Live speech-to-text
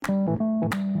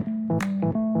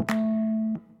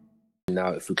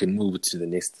now, if we can move to the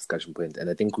next discussion point, and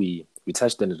I think we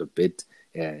touched on it a bit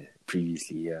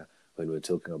previously here when we were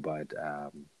talking about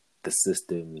the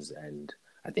systems, and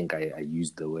I think I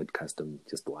used the word custom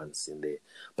just once in there.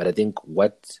 But I think,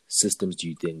 what systems do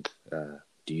you think,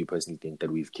 do you personally think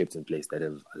that we've kept in place that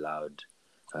have allowed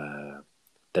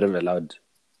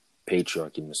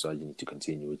patriarchy and misogyny to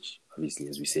continue, which obviously,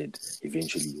 as we said,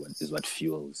 eventually is what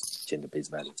fuels gender-based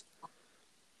violence?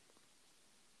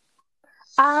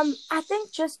 I think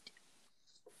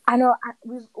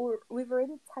we've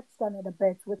already touched on it a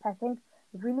bit, which I think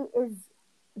really is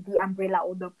the umbrella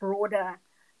or the broader,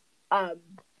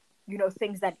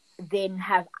 things that then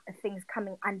have things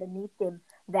coming underneath them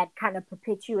that kind of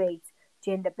perpetuate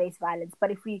gender-based violence.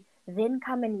 But if we then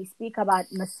come and we speak about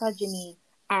misogyny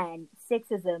and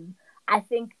sexism, I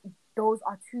think those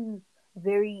are two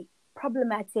very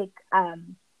problematic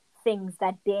things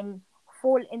that then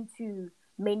fall into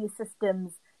many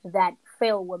systems that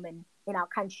fail women in our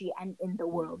country and in the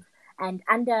world. And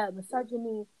under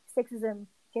misogyny, sexism,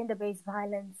 gender-based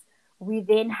violence, we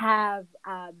then have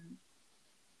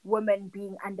women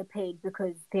being underpaid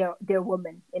because they're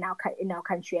women in our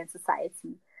country and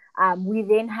society. We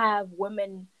then have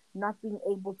women not being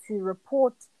able to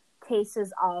report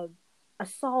cases of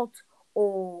assault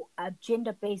or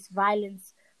gender-based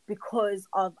violence because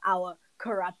of our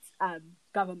corrupt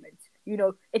government.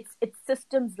 It's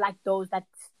systems like those that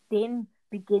then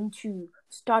begin to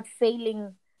start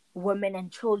failing women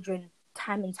and children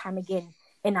time and time again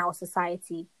in our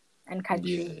society and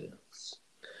country.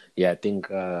 Yeah, I think,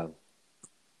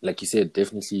 like you said,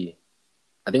 definitely,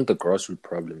 I think the grassroots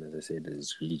problem, as I said,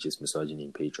 is really just misogyny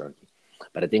and patriarchy.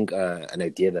 But I think an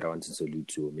idea that I wanted to allude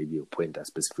to, or maybe a point I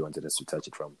specifically wanted us to touch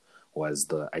it from, was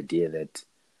the idea that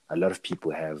a lot of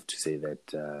people have to say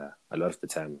that a lot of the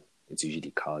time it's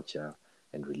usually culture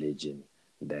and religion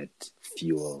that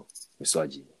fuel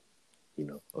misogyny,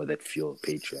 or that fuel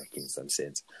patriarchy in some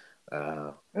sense.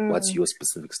 What's your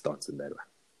specific stance on that one?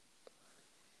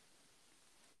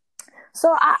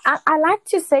 So I like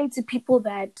to say to people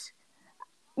that,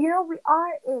 we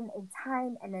are in a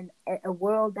time and in a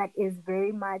world that is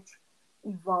very much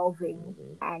evolving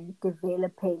and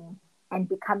developing and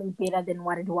becoming better than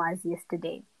what it was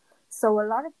yesterday. So a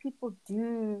lot of people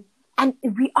do, and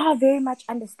we are very much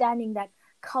understanding that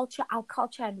our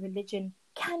culture and religion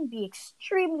can be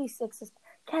extremely sexist,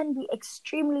 can be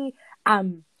extremely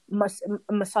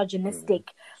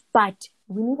misogynistic, but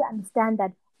we need to understand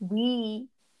that we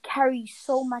carry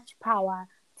so much power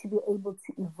to be able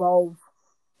to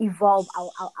evolve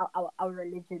our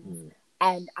religions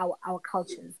and our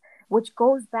cultures, which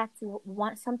goes back to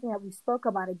something that we spoke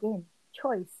about again,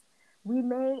 choice. We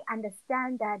may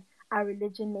understand that our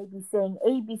religion may be saying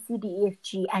A, B, C, D, E, F,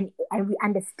 G, and we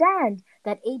understand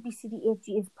that A, B, C, D, E, F,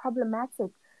 G is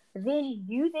problematic. Then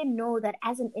you know that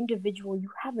as an individual, you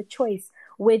have a choice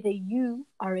whether you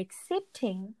are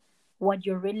accepting what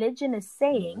your religion is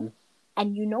saying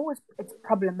and it's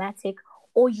problematic,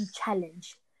 or you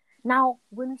challenge. Now,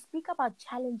 when we speak about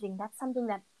challenging, that's something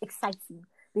that excites me,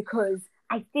 because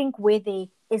I think where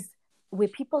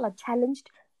people are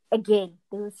challenged, again,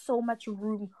 there is so much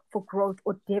room for growth,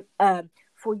 or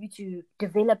for you to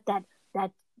develop that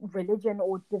religion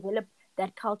or develop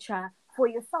that culture for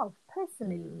yourself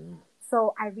personally.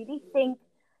 So I really think,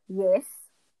 yes,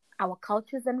 our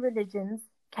cultures and religions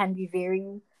can be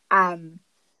very,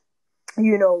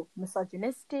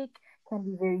 misogynistic, can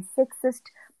be very sexist,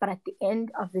 but at the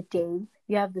end of the day,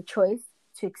 you have the choice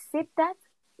to accept that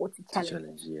or to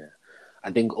challenge. Yeah.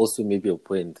 I think also maybe a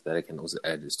point that I can also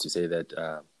add is to say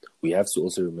that we have to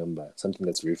also remember something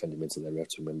that's very fundamental that we have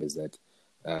to remember is that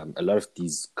a lot of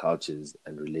these cultures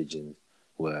and religions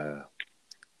were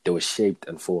shaped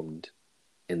and formed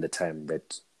in the time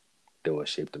that they were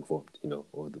shaped and formed,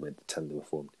 or the time they were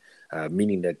formed.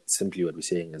 Meaning that simply what we're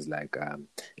saying is like,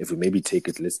 if we maybe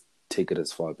let's take it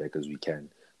as far back as we can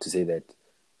to say that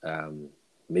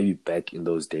maybe back in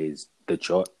those days, the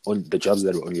jobs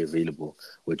that were only available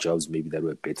were jobs maybe that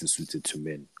were better suited to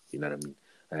men. You know what I mean?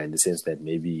 In the sense that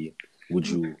maybe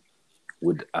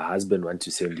would a husband want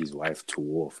to send his wife to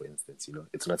war, for instance?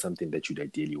 It's not something that you'd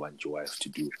ideally want your wife to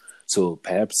do. So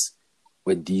perhaps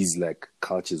when these like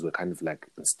cultures were kind of like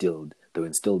instilled, they were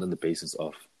instilled on the basis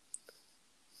of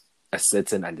a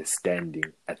certain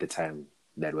understanding at the time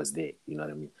that was there. You know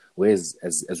what I mean? Whereas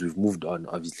as we've moved on,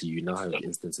 obviously you now have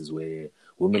instances where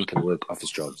women can work office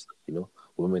jobs.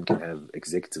 Women can have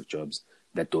executive jobs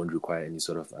that don't require any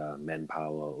sort of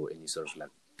manpower or any sort of like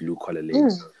blue collar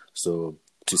labor. So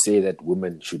to say that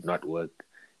women should not work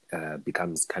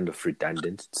becomes kind of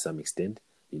redundant to some extent,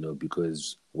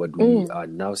 because what we are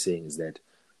now saying is that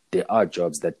there are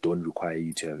jobs that don't require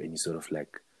you to have any sort of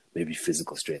like maybe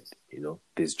physical strength.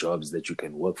 There's jobs that you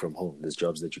can work from home. There's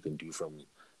jobs that you can do from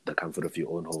the comfort of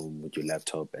your own home with your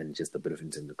laptop and just a bit of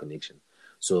internet connection.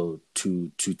 So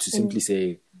to simply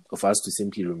say, or for us to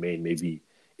simply remain maybe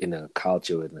in a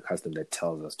culture and a custom that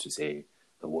tells us to say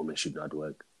a woman should not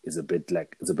work is a bit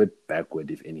like, it's a bit backward,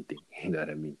 if anything. You know what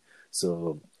I mean?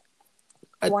 So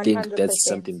I think 100%. that's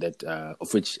something that,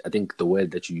 of which I think the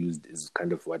word that you used is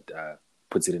kind of what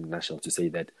puts it in a nutshell, to say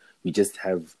that we just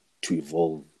have to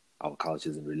evolve our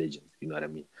cultures and religions. You know what I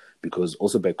mean? Because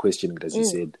also by questioning it, as you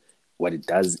said, what it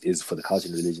does is for the culture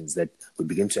and religions that we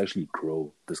begin to actually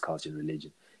grow this culture and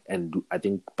religion. And I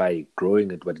think by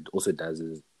growing it, what it also does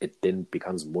is it then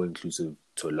becomes more inclusive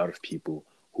to a lot of people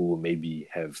who maybe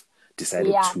have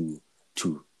decided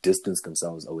to distance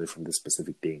themselves away from this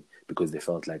specific thing because they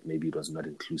felt like maybe it was not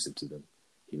inclusive to them,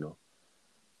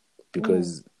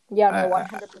 because Yeah, no,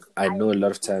 100%. I know a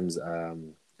lot of times,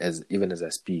 as I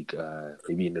speak,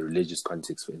 maybe in a religious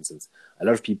context, for instance, a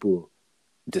lot of people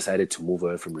decided to move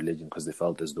away from religion because they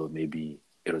felt as though maybe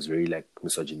it was very like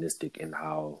misogynistic in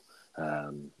how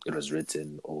it was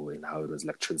written or in how it was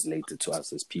like translated to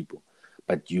us as people.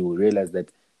 But you realize that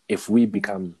if we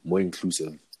become more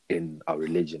inclusive in our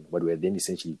religion, what we're then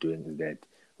essentially doing is that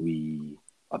we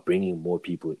are bringing more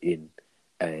people in.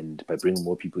 And by bringing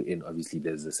more people in, obviously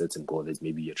there's a certain goal that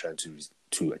maybe you're trying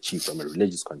to achieve from a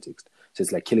religious context. So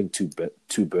it's like killing two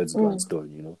birds with one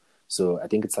stone, So I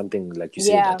think it's something like you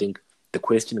said. I think the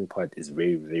questioning part is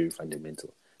very, very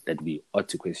fundamental. That we ought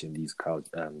to question these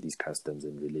customs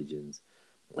and religions,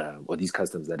 or these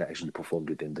customs that are actually performed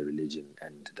within the religion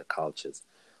and the cultures.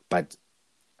 But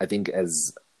I think,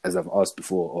 as I've asked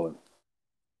before, or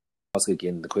ask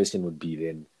again, the question would be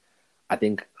then, I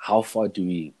think, how far do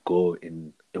we go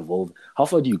in evolve? How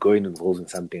far do you go in evolving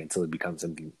something until it becomes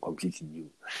something completely new?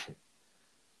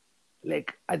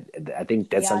 Like, I think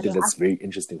that's something that's very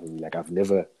interesting for me. Like, I've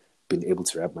never been able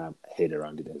to wrap my head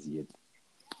around it as yet.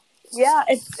 Yeah,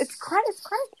 it's quite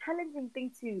a challenging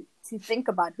thing to think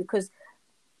about, because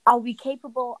are we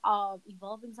capable of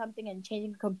evolving something and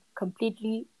changing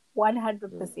completely?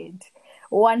 100%.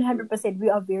 100%. We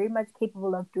are very much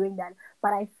capable of doing that.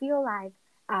 But I feel like,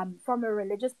 from a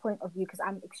religious point of view, because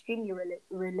I'm extremely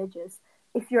religious,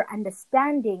 if you're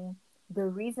understanding the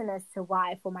reason as to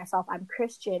why, for myself, I'm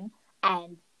Christian,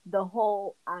 and the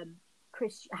whole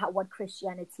what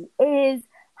Christianity is,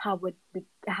 how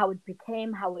it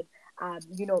became,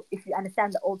 if you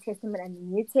understand the Old Testament and the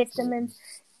New Testament,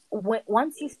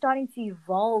 once you're starting to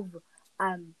evolve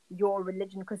your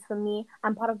religion, because for me,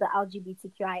 I'm part of the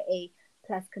LGBTQIA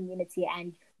plus community,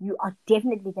 and you are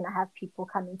definitely going to have people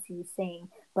coming to you saying,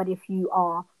 but if you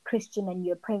are Christian and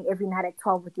you're praying every night at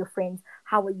 12 with your friends,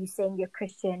 how are you saying you're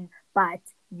Christian but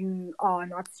you are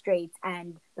not straight,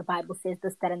 and the Bible says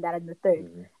this, that, and that, and the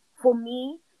third? For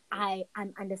me,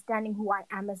 I'm understanding who I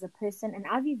am as a person, and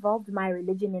I've evolved my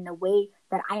religion in a way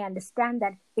that I understand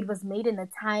that it was made in a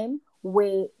time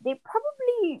where there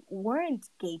probably weren't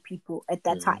gay people at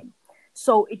that time.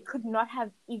 So it could not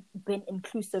have been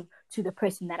inclusive to the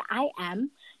person that I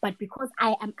am. But because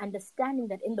I am understanding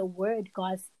that in the Word,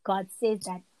 God says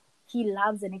that He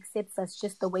loves and accepts us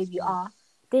just the way we are,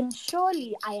 then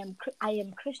surely I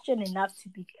am Christian enough to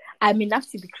be. I'm enough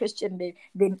to be Christian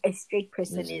than a straight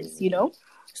person is.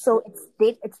 So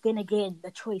it's then again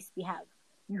the choice we have.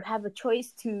 You have a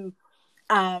choice to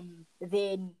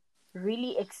then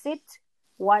really accept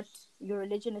what your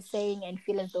religion is saying and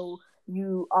feel as though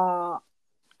you are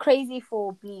crazy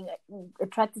for being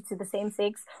attracted to the same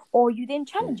sex, or you then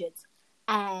challenge it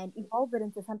and evolve it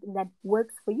into something that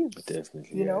works for you.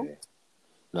 Definitely, yeah.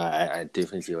 No, I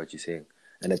definitely hear what you're saying.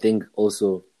 And I think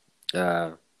also,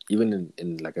 even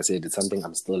in like I said, it's something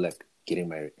I'm still like getting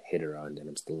my head around, and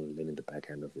I'm still learning the back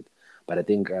end of it. But I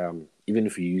think even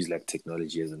if we use like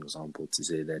technology as an example to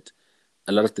say that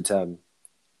a lot of the time,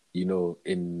 in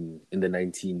the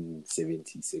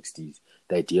 1970s, 60s,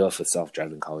 the idea of a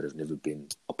self-driving car would have never been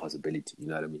a possibility. You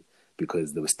know what I mean?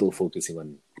 Because they were still focusing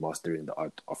on mastering the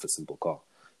art of a simple car.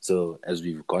 So as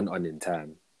we've gone on in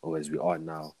time, or as we are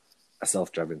now, a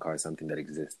self-driving car is something that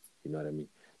exists. You know what I mean?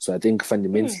 So I think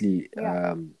fundamentally,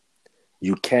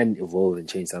 you can evolve and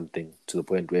change something to the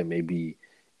point where maybe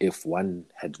if one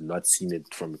had not seen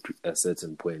it from a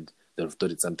certain point, they'd have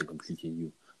thought it's something completely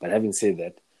new. But having said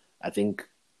that, I think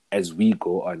as we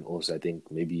go on also, I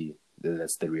think maybe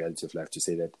that's the reality of life, to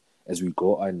say that as we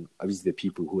go on, obviously the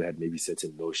people who had maybe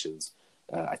certain notions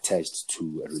attached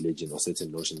to a religion or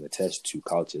certain notions attached to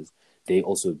cultures, they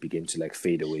also begin to like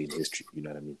fade away in history. You know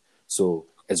what I mean? So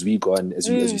as we go on, as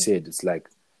you said, it's like,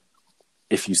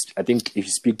 if you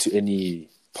speak to any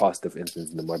past, for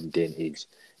instance, in the modern day and age,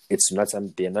 it's not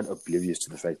they're not oblivious to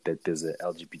the fact that there's a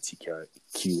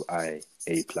LGBTQIA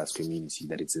plus community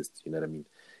that exists. You know what I mean?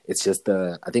 It's just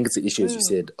I think it's an issue, as you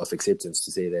said, of acceptance,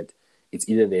 to say that it's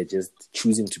either they're just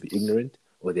choosing to be ignorant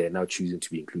or they're now choosing to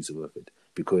be inclusive of it.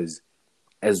 Because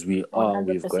as we've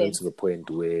 100%. gotten to the point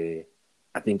where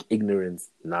I think ignorance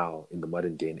now in the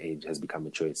modern day and age has become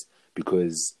a choice,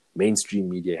 because mainstream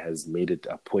media has made it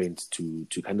a point to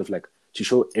kind of like to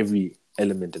show every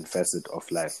element and facet of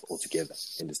life altogether.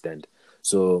 Understand?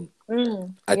 So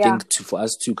I think for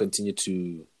us to continue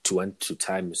to want to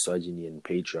tie misogyny and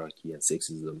patriarchy and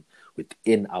sexism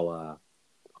within our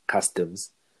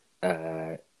customs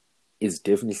is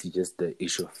definitely just the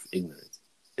issue of ignorance.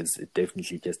 It's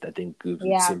definitely just, I think, it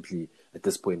would simply at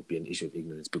this point be an issue of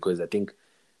ignorance, because I think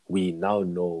we now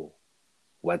know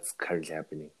what's currently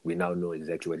happening. We now know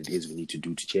exactly what it is we need to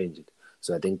do to change it.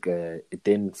 So I think it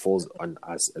then falls on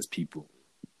us as people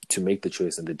to make the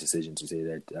choice and the decision to say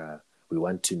that we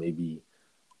want to maybe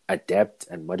adapt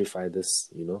and modify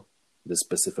this, the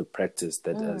specific practice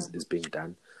that is being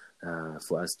done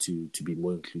for us to be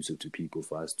more inclusive to people,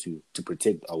 for us to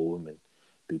protect our women.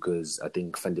 Because I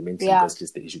think fundamentally that's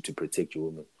just the issue, to protect your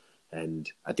woman. And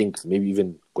I think maybe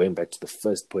even going back to the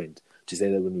first point, to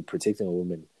say that when we're protecting a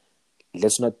woman,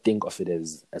 let's not think of it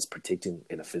as protecting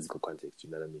in a physical context.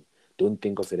 You know what I mean? Don't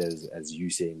think of it as you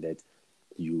saying that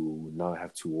you now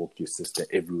have to walk your sister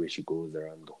everywhere she goes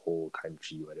around the whole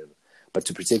country, whatever. But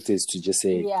to protect her is to just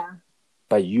say,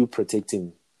 by you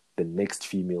protecting the next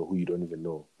female who you don't even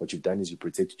know, what you've done is you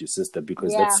protected your sister,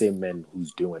 because that same man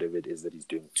who's doing whatever it is that he's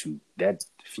doing to that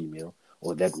female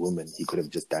or that woman, he could have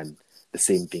just done the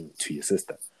same thing to your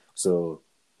sister. So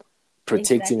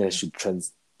protecting her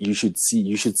you should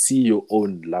see your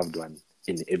own loved one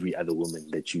in every other woman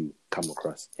that you come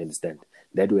across. You understand?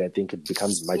 That way I think it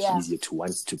becomes much easier to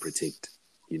want to protect,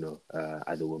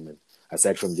 other women,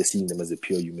 aside from just seeing them as a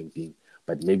pure human being.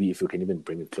 But maybe if you can even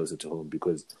bring it closer to home,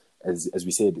 because as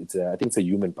we said, I think it's a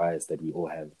human bias that we all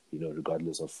have,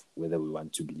 regardless of whether we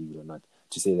want to believe it or not,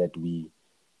 to say that we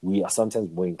are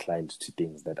sometimes more inclined to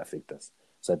things that affect us.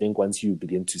 So I think once you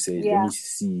begin to say,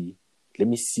 let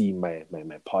me see my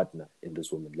partner in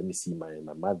this woman, let me see my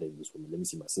mother in this woman, let me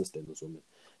see my sister in this woman,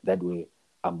 that way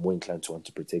I'm more inclined to want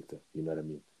to protect her. You know what I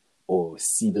mean? Or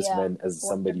see this man as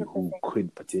somebody 100%. Who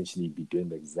could potentially be doing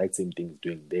the exact same things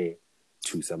doing there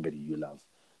to somebody you love.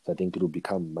 So I think it will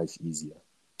become much easier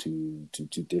to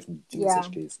definitely deal with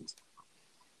such cases.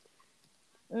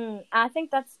 I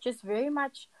think that's just very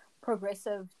much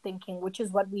progressive thinking, which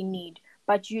is what we need.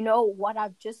 But what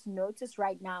I've just noticed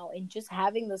right now in just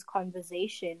having this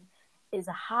conversation is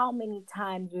how many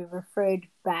times we've referred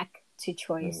back to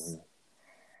choice.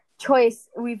 Choice,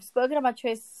 we've spoken about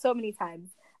choice so many times,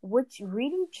 which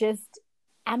really just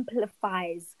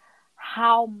amplifies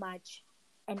how much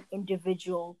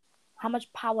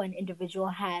power an individual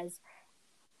has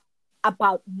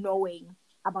about knowing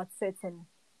about certain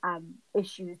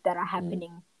issues that are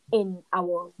happening in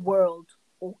our world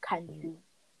or country.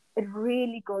 It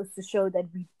really goes to show that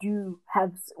we do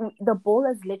have the ball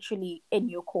is literally in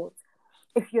your court.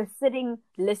 If you're sitting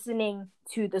listening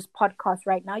to this podcast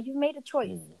right now, you've made a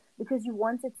choice because you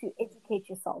wanted to educate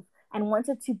yourself and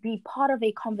wanted to be part of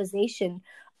a conversation,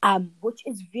 which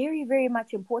is very, very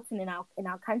much important in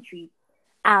our country.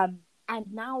 And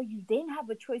now you then have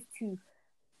a choice to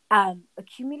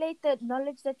accumulate the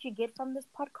knowledge that you get from this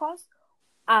podcast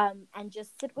and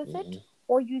just sit with it,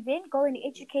 or you then go and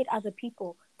educate other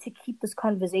people to keep this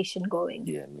conversation going.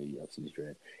 Yeah, no, you're absolutely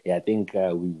right. Yeah, I think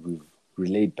we've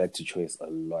relayed back to choice a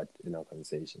lot in our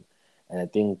conversation. And I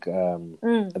think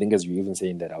as you were even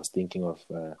saying that, I was thinking of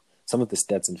some of the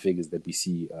stats and figures that we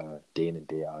see day in and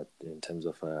day out in terms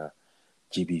of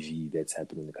GBV that's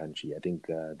happening in the country. I think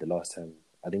the last time,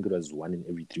 I think it was 1 in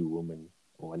every 3 women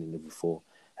or 1 in every 4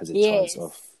 has a chance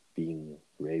of being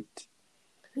raped.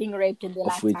 Being raped in their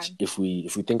lifetime. Which, if we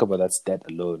think about that stat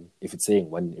alone, if it's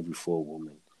saying 1 in every 4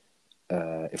 women,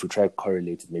 if we try to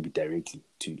correlate it maybe directly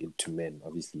to men,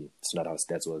 obviously it's not how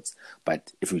stats works,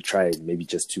 but if we try maybe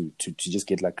just to just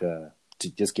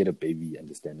get a baby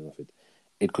understanding of it,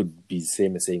 it could be the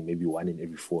same as saying maybe 1 in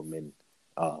every 4 men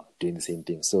are doing the same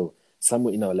thing. So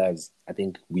somewhere in our lives, I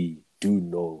think we do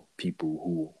know people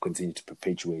who continue to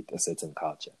perpetuate a certain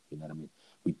culture. You know what I mean?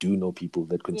 We do know people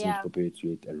that continue to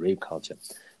perpetuate a rape culture.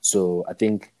 So I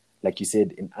think, like you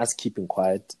said, in us keeping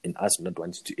quiet, in us not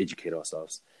wanting to educate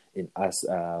ourselves, in us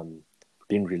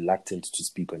being reluctant to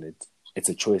speak on it, it's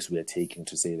a choice we are taking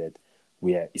to say that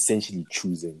we are essentially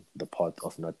choosing the path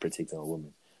of not protecting our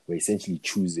women. We're essentially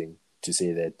choosing to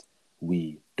say that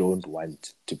we don't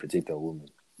want to protect our women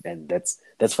and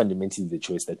that's fundamentally the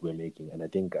choice that we're making. And I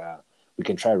think we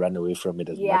can try run away from it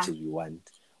as much as we want,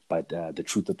 but the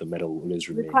truth of the matter will always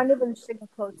We remain. can't even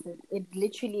sugarcoat it. It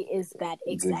literally is that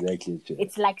It's exactly. exactly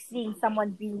It's like seeing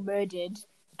someone being murdered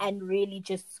and really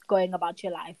just going about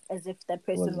your life as if that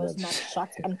person was was not. not shot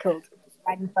and killed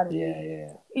right in front of Yeah, you.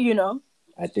 yeah. You know?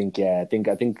 I think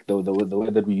the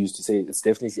word that we used to say, it's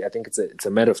definitely, I think it's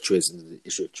a matter of choice, and the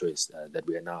issue of choice that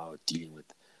we are now dealing with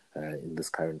in this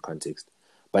current context.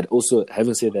 But also,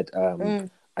 having said that,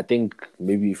 I think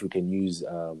maybe if we can use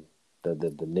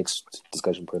the next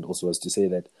discussion point also was to say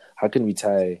that how can we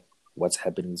tie what's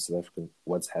happening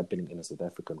in a South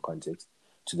African context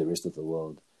to the rest of the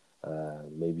world?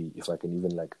 Maybe if I can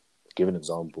even like give an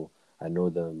example, I know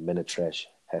the Men Are Trash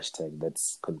hashtag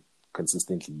that's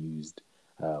consistently used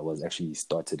was actually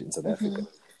started in South Africa.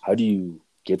 How do you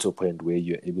get to a point where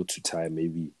you're able to tie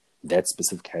maybe that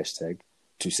specific hashtag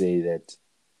to say that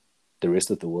the rest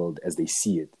of the world, as they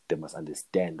see it, they must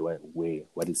understand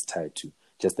what it's tied to,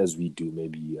 just as we do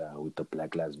maybe with the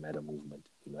Black Lives Matter movement.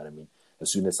 You know what I mean?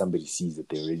 As soon as somebody sees it,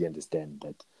 they already understand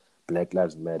that Black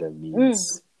Lives Matter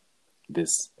means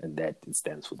this and that. It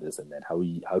stands for this and that. How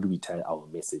do we tie our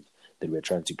message that we're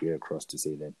trying to get across to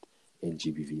say that in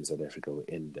GBV in South Africa or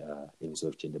in any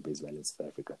sort of gender-based violence in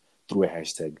South Africa through a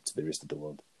hashtag to the rest of the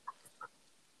world?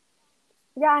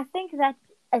 Yeah, I think that,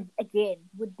 again,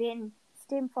 would then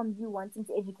stem from you wanting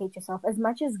to educate yourself as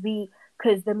much as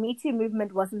because the Me Too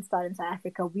movement wasn't started in South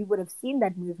Africa. We would have seen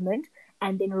that movement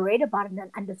and then read about it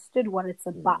and understood what it's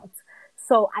about.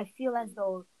 So I feel as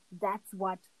though that's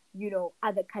what,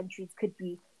 other countries could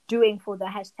be doing for the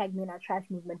hashtag Men Are Trash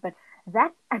movement. But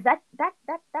that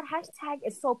hashtag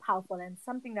is so powerful and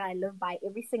something that I live by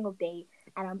every single day,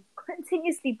 and I'm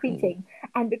continuously preaching.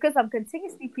 And because I'm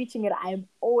continuously preaching it, I am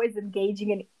always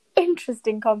engaging in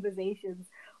interesting conversations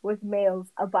with males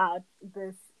about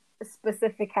this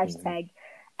specific hashtag.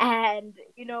 And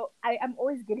I'm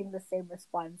always getting the same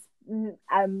response.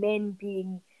 Men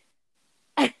being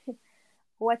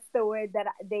what's the word that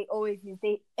they always use?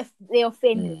 If they're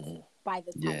offended by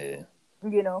the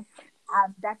title,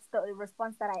 that's the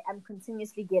response that I am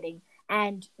continuously getting.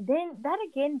 And then that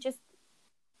again just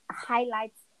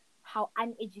highlights how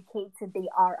uneducated they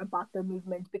are about the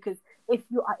movement, because if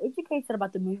you are educated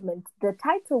about the movement, the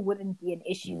title wouldn't be an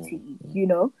issue to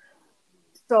you.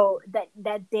 So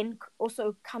that then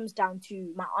also comes down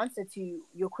to my answer to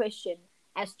your question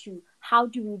as to how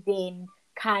do we then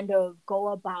kind of go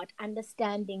about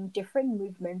understanding different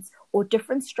movements or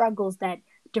different struggles that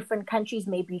different countries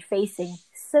may be facing,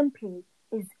 simply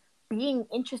is being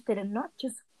interested and not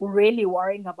just really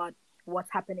worrying about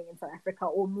what's happening in South Africa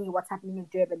or me, what's happening in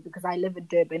Durban because I live in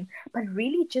Durban, but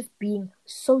really just being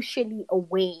socially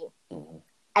aware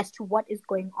as to what is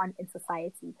going on in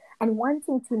society and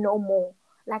wanting to know more.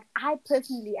 Like, I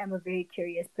personally am a very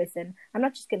curious person. I'm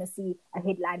not just going to see a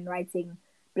headline writing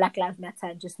Black Lives Matter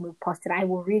and just move past it. I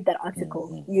will read that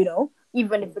article,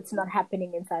 even if it's not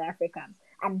happening in South Africa.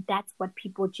 And that's what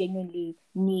people genuinely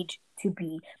need to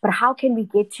be. But how can we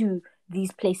get to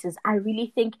these places? I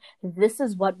really think this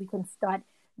is what we can start.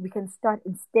 We can start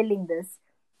instilling this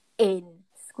in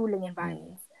schooling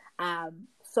environments.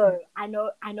 So I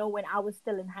know when I was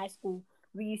still in high school,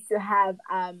 we used to have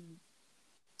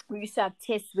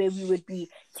tests where we would be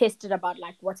tested about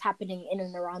like what's happening in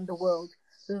and around the world.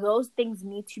 Those things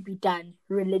need to be done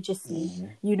religiously.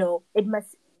 It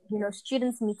must,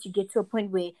 students need to get to a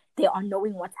point where they are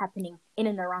knowing what's happening in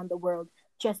and around the world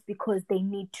just because they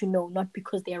need to know, not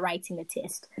because they're writing a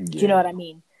test. Do you know what I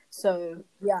mean? So,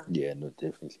 yeah. Yeah, no,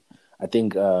 definitely. I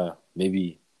think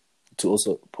maybe to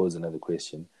also pose another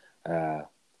question,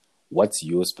 what's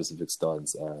your specific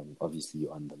stance, obviously,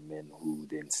 on the men who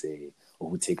then say, or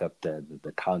who take up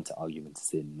the counter argument to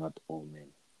say not all men?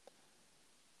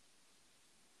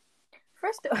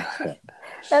 First,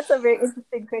 that's a very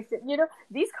interesting question.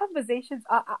 These conversations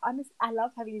are honest. I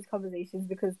love having these conversations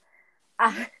because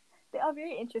they are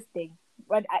very interesting.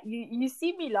 But you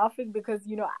see me laughing because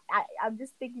I'm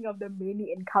just thinking of the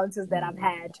many encounters that I've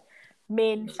had.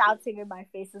 Men shouting in my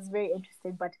face is very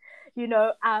interesting. But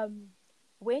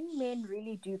when men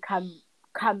really do come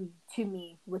to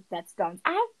me with that stance,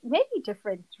 I have many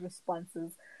different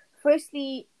responses.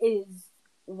 Firstly, is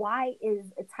why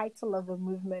is a title of a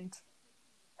movement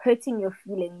hurting your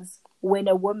feelings when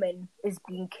a woman is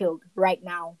being killed right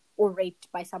now or raped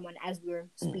by someone as we're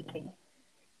speaking?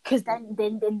 Because then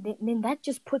that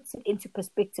just puts it into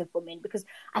perspective for men, because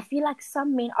I feel like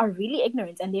some men are really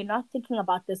ignorant and they're not thinking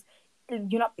about this.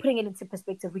 You're not putting it into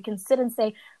perspective. We can sit and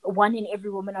say one in every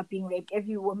woman are being raped.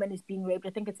 Every woman is being raped. I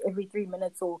think it's every 3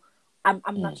 minutes, or I'm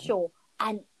not sure.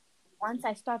 And once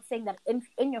I start saying that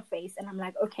in your face, and I'm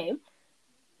like, okay,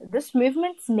 this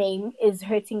movement's name is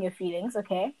hurting your feelings,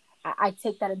 okay? I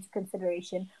take that into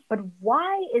consideration. But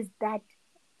why is that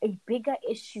a bigger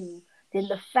issue than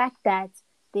the fact that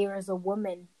there is a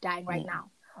woman dying right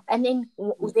now? And then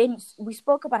we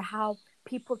spoke about how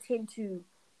people tend to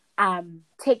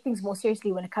take things more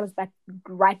seriously when it comes back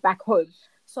right back home.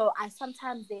 So I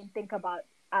sometimes then think about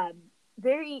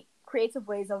very creative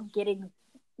ways of getting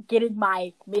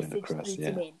my message across, through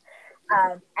to men.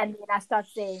 And then I start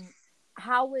saying,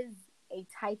 how is a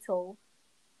title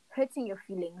hurting your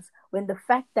feelings when the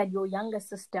fact that your younger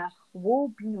sister will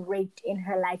be raped in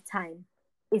her lifetime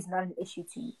is not an issue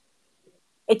to you?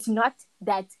 It's not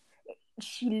that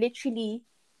she literally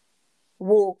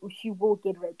she will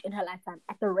get raped in her lifetime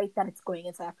at the rate that it's going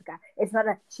in South Africa. It's not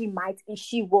a she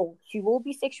will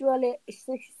be sexually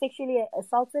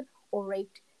assaulted or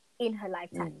raped in her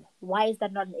lifetime. Why is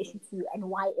that not an issue to you? And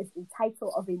why is the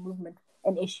title of a movement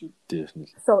an issue?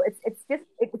 Definitely. So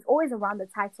it's always around the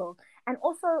title. And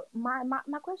also my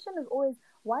question is always,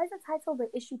 why is the title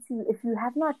the issue to you if you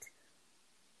have not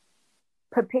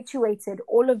perpetuated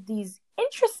all of these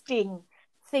interesting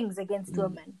things against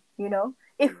women, you know?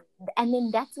 And then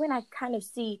that's when I kind of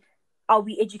see, are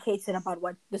we educated about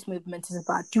what this movement is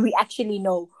about? Do we actually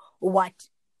know what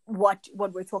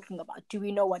we're talking about? Do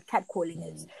we know what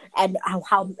catcalling is and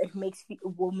how it makes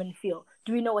women feel?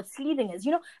 Do we know what sleeving is?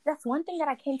 You know, that's one thing that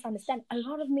I came to understand. A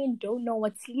lot of men don't know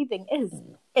what sleeving is.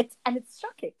 It's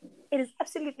shocking. It is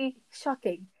absolutely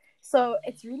shocking. So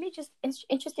it's really just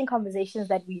interesting conversations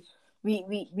that we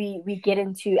get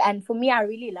into. And for me, I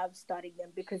really love starting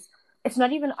them because it's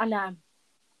not even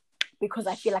because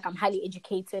I feel like I'm highly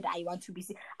educated. I want to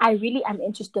I really am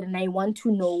interested and I want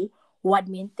to know what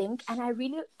men think. And I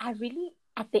really,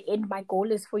 at the end, my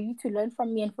goal is for you to learn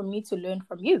from me and for me to learn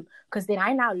from you. Because then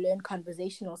I now learn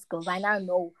conversational skills. I now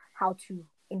know how to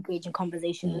engage in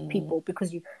conversation with people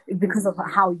because of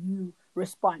how you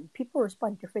respond. People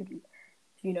respond differently,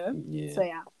 you know? Yeah. So,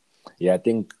 yeah. Yeah, I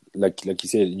think, like you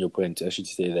said in your point, I should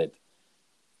say that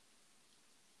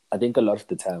I think a lot of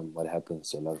the time what happens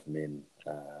to a lot of men,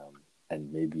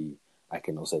 and maybe I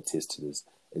can also attest to this,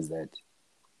 is that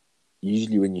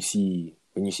usually when you see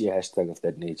a hashtag of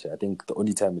that nature, I think the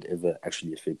only time it ever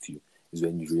actually affects you is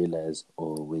when you realize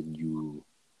or when you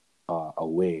are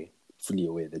fully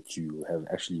aware that you have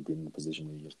actually been in a position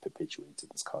where you've perpetuated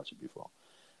this culture before.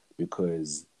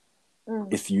 Because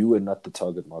if you were not the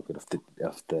target market of the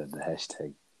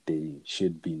hashtag, there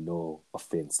should be no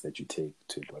offense that you take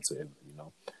to it whatsoever, you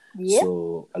know? Yeah.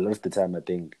 So a lot of the time, I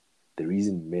think the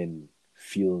reason men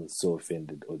feel so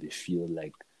offended or they feel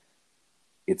like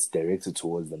it's directed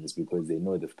towards them is because they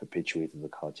know they've perpetuated the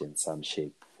culture in some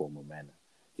shape, form, or manner,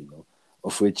 you know?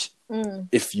 Of which, I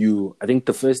think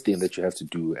the first thing that you have to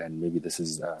do, and maybe this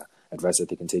is advice that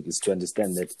they can take, is to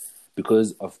understand that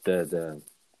because of the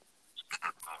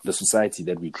society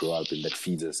that we grow up in that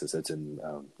feeds us a certain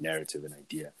narrative and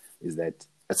idea, is that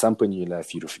at some point in your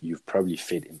life you've probably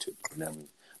fed into it, you know what I mean?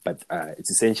 But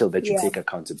it's essential that you take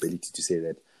accountability to say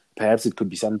that perhaps it could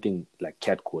be something like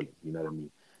catcalling, you know what I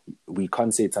mean? We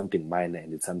can't say it's something minor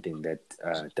and it's something that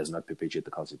does not perpetuate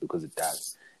the culture, because it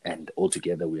does. And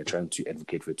altogether we are trying to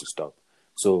advocate for it to stop.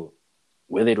 So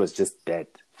whether it was just that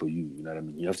for you, you know what I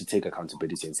mean? You have to take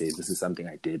accountability and say, this is something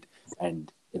I did,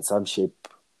 and in some shape,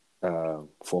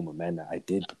 form or manner, I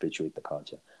did perpetuate the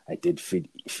culture. I did feed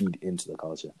into the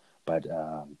culture. But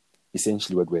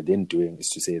essentially what we're then doing is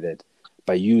to say that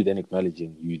by you then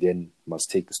acknowledging, you then must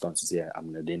take the stance to say,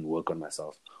 I'm going to then work on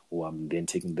myself. Or I'm then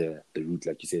taking the route,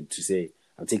 like you said, to say,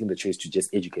 I'm taking the choice to just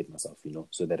educate myself, you know,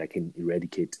 so that I can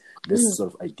eradicate this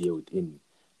sort of idea within me.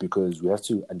 Because we have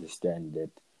to understand that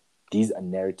these are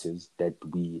narratives that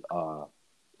we are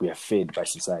fed by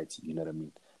society, you know what I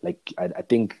mean? Like, I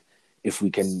think if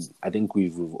we can, I think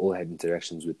we've all had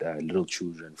interactions with little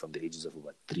children from the ages of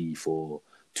about 3, 4,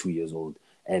 2 years old.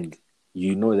 And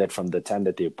you know that from the time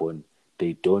that they're born,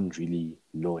 they don't really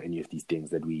know any of these things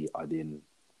that we are then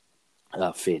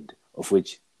fed, of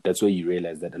which that's where you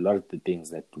realize that a lot of the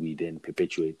things that we then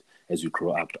perpetuate as we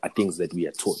grow up are things that we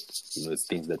are taught, you know, it's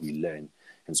things that we learn.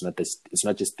 And it's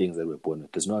not just things that we're born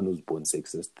with. There's no one who's born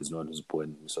sexist, there's no one who's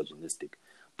born misogynistic.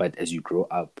 But as you grow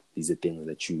up, these are things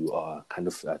that you are kind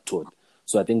of taught.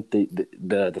 So I think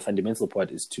the fundamental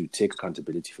part is to take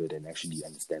accountability for it and actually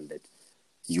understand that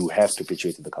you have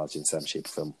perpetuated the culture in some shape,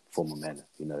 form, or manner,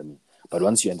 you know what I mean? But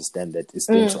once you understand that, it's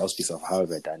then to ask yourself, how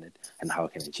have I done it and how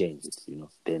can I change it, you know?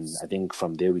 Then I think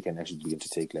from there we can actually begin to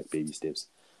take like baby steps.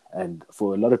 And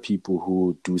for a lot of people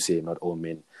who do say not all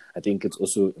men, I think it's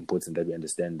also important that we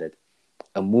understand that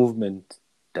a movement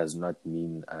does not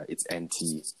mean it's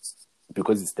anti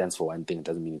because it stands for one thing, it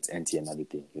doesn't mean it's anti another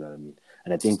thing. You know what I mean?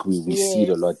 And I think we see it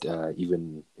a lot,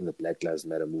 even in the Black Lives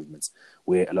Matter movements,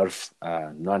 where a lot of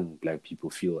non-Black people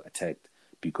feel attacked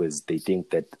because they think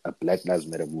that a Black Lives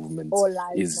Matter movement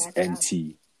is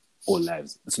anti all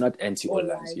lives. It's not anti all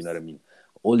lives. You know what I mean?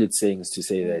 All it's saying is to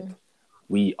say that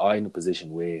we are in a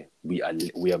position where we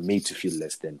are made to feel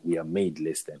less than, we are made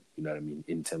less than, you know what I mean,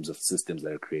 in terms of systems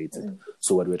that are created.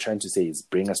 So what we're trying to say is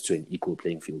bring us to an equal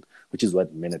playing field, which is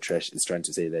what Men Are Trash is trying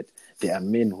to say, that there are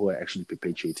men who are actually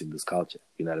perpetuating this culture.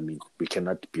 You know what I mean? We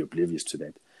cannot be oblivious to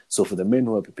that. So for the men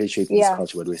who are perpetuating this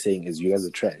culture, what we're saying is, you guys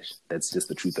are trash. That's just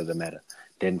the truth of the matter.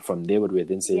 Then from there, what we're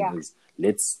then saying is,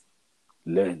 let's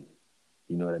learn.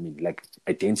 You know what I mean? Like,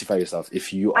 identify yourself.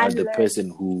 If you are the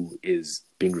person who is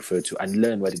being referred to,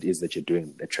 unlearn what it is that you're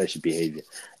doing, that trashy behavior,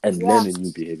 and learn a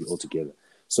new behavior altogether.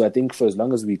 So I think for as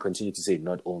long as we continue to say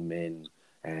not all men,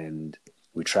 and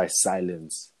we try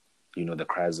silence, you know, the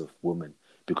cries of women,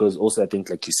 because also I think,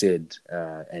 like you said,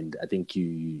 and I think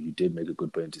you did make a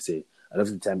good point to say, a lot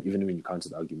of the time, even when you counter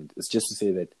the argument, it's just to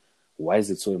say that, why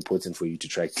is it so important for you to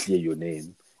try clear your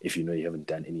name if you know you haven't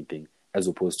done anything, as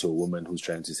opposed to a woman who's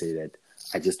trying to say that,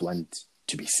 I just want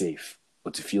to be safe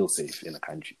or to feel safe in a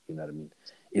country. You know what I mean?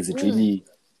 Is it really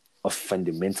of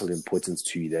fundamental importance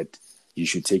to you that you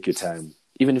should take your time,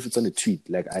 even if it's on a tweet?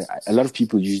 Like, a lot of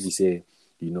people usually say,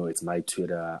 you know, it's my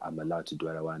Twitter, I'm allowed to do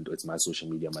what I want, or it's my social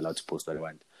media, I'm allowed to post what I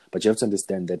want. But you have to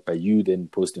understand that by you then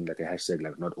posting like a hashtag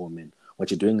like not all men, what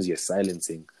you're doing is you're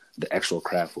silencing the actual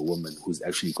cry for a woman who's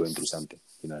actually going through something.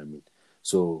 You know what I mean?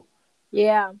 So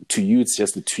to you, it's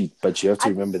just a tweet, but you have to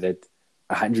remember that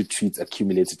 100 tweets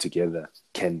accumulated together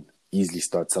can easily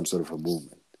start some sort of a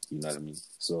movement. You know what I mean?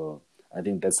 So I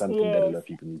think that's something that a lot of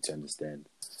people need to understand.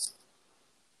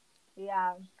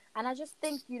 Yeah. And I just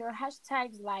think, you know,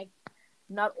 hashtags like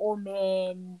not all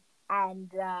men,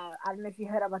 and I don't know if you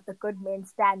heard about the good men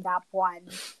stand up one,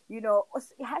 you know,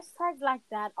 hashtags like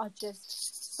that are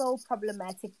just so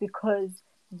problematic because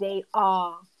they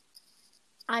are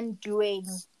undoing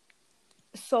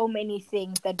so many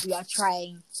things that we are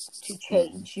trying to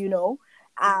change, you know,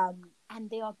 and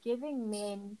they are giving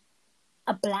men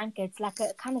a blanket, like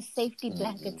a kind of safety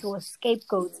blanket or a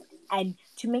scapegoat, and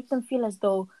to make them feel as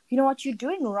though, you know what, you're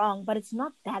doing wrong, but it's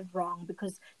not that wrong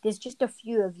because there's just a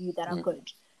few of you that are good.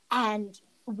 And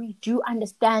we do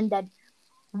understand that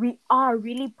we are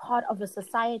really part of a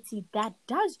society that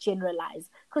does generalize,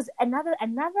 because another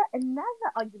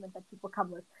argument that people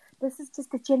come with, this is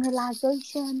just a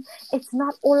generalization, it's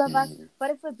not all of us.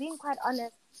 But if we're being quite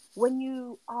honest, when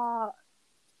you are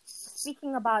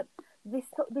speaking about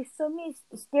there's so many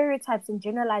stereotypes and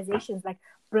generalizations, like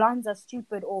blondes are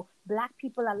stupid or black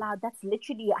people are loud. That's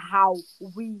literally how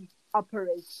we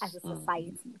operate as a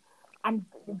society. And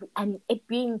it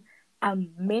being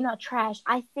Men Are Trash,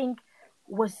 I think,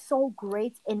 was so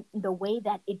great in the way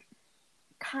that it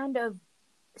kind of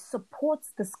supports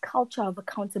this culture of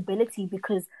accountability,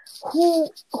 because who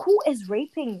is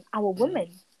raping our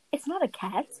women? It's not a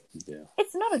cat,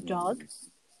 it's not a dog,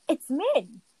 it's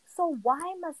men. So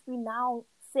why must we now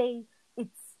say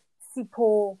it's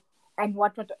Sipo and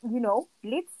what, you know,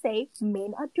 let's say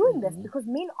men are doing this, because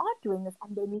men are doing this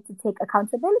and they need to take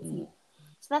accountability.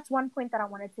 So that's one point that I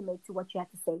wanted to make to what you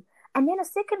had to say. And then a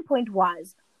second point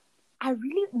was, I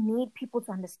really need people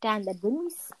to understand that when we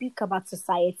speak about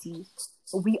society,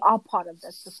 we are part of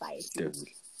that society.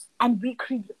 And we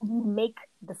make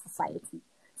the society.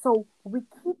 So we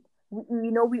keep,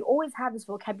 you know, we always have this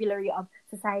vocabulary of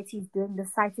society is doing this,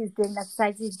 society is doing that,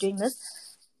 society is doing this.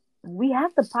 We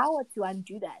have the power to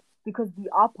undo that because we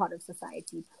are part of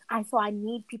society. So I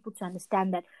need people to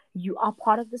understand that you are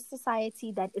part of this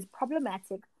society that is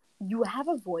problematic. You have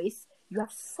a voice. You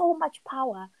have so much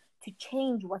power to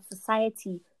change what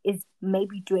society is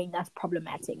maybe doing that's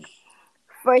problematic.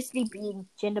 Firstly, being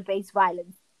gender-based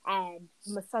violence and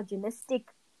misogynistic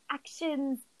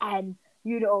actions and,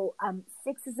 you know,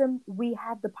 sexism. We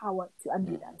have the power to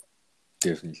undo that.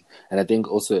 Definitely. And I think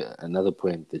also another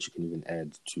point that you can even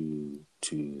add to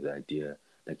the idea,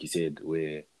 like you said,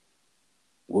 where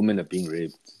women are being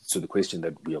raped. So the question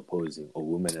that we are posing, or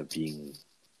women are being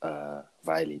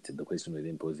violated, the question we're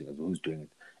then posing is who's doing it?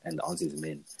 And the answer is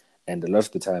men. And a lot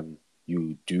of the time,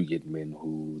 you do get men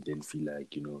who then feel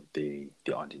like, you know, they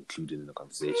aren't included in the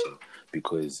conversation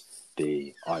because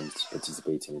they aren't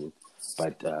participating in it.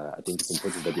 But I think it's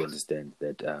important that we understand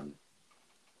that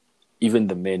even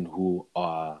the men who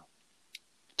are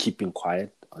keeping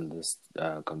quiet on this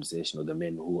conversation, or the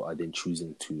men who are then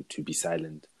choosing to be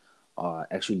silent, are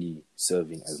actually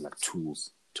serving as like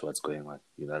tools to what's going on.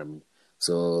 You know what I mean?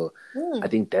 So I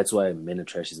think that's why Men Are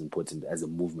Trash is important as a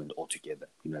movement altogether.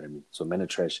 You know what I mean? So Men Are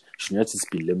Trash should not just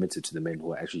be limited to the men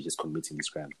who are actually just committing these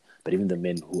crimes, but even the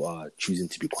men who are choosing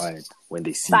to be quiet when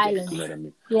they see them. You know what I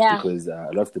mean? Yeah. Because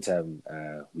a lot of the time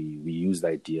we use the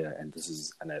idea, and this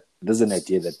is an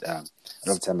idea that a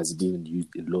lot of the time has been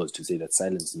used in laws to say that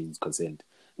silence means consent,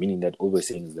 meaning that all we're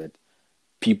saying is that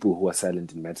people who are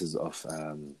silent in matters of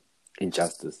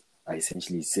injustice are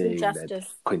essentially saying that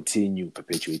continue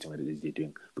perpetuating what it is they're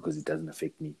doing because it doesn't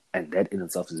affect me. And that in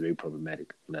itself is very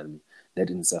problematic. You know what I mean?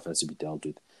 That in itself has to be dealt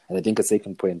with. And I think a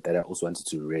second point that I also wanted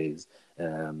to raise,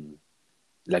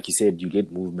 like you said, you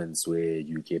get movements where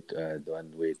you get the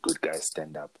one where good guys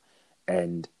stand up.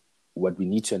 And what we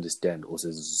need to understand also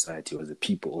as a society or as a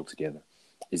people altogether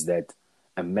is that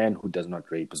a man who does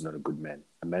not rape is not a good man.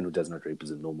 A man who does not rape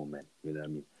is a normal man. You know what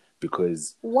I mean?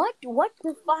 Because what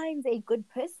defines a good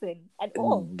person at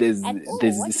all? There's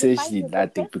essentially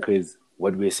nothing, because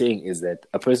what we're saying is that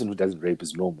a person who doesn't rape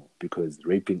is normal because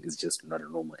raping is just not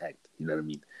a normal act. You know what I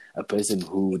mean? A person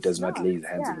who does not lay his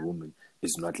hands on a woman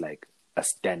is not like a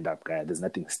stand-up guy. There's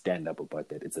nothing stand-up about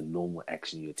that. It's a normal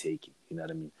action you're taking. You know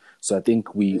what I mean? So I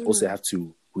think we also have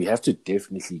to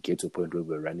definitely get to a point where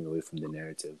we're running away from the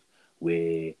narrative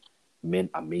where men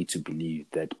are made to believe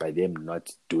that by them not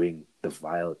doing the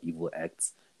vile, evil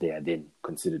acts, they are then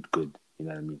considered good. You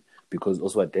know what I mean? Because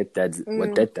also what that does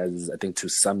is, I think to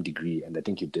some degree, and I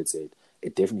think you did say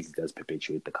it definitely does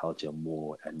perpetuate the culture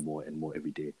more and more and more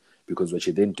every day. Because what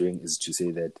you're then doing is to say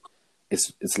that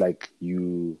it's like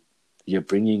you're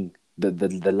bringing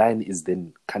the line is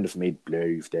then kind of made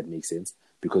blurry, if that makes sense.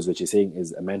 Because what you're saying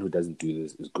is a man who doesn't do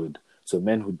this is good. So a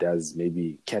man who does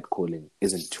maybe catcalling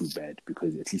isn't too bad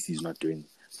because at least he's not doing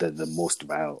the most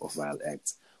vile of vile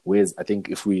acts. Whereas I think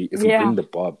if we bring the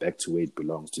bar back to where it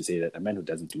belongs, to say that a man who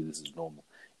doesn't do this is normal,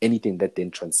 anything that then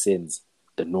transcends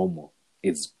the normal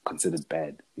is considered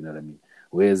bad. You know what I mean?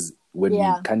 Whereas when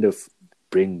we kind of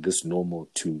bring this normal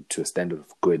to a standard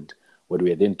of good, what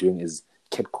we are then doing is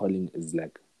catcalling is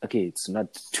like, okay, it's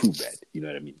not too bad. You know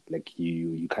what I mean? Like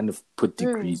you kind of put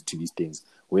degrees to these things.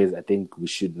 Whereas I think we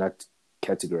should not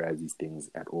categorize these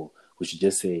things at all. We should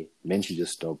just say men should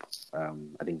just stop.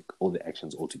 I think all the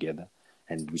actions altogether,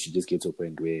 and we should just get to a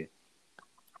point where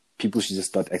people should just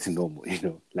start acting normal. You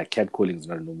know, like catcalling is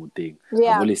not a normal thing.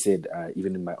 I've always said,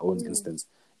 even in my own instance,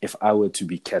 if I were to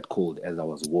be catcalled as I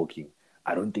was walking,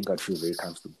 I don't think I'd feel very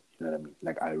comfortable. You know what I mean?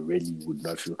 Like I really would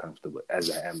not feel comfortable as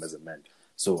I am as a man.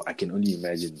 So I can only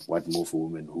imagine what more for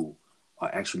women who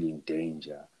are actually in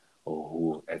danger or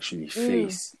who actually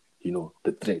face, you know,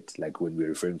 the threat. Like when we're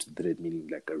referring to the threat, meaning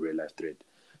like a real life threat.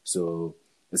 So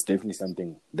it's definitely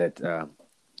something that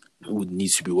would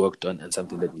needs to be worked on and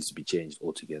something that needs to be changed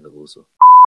altogether also.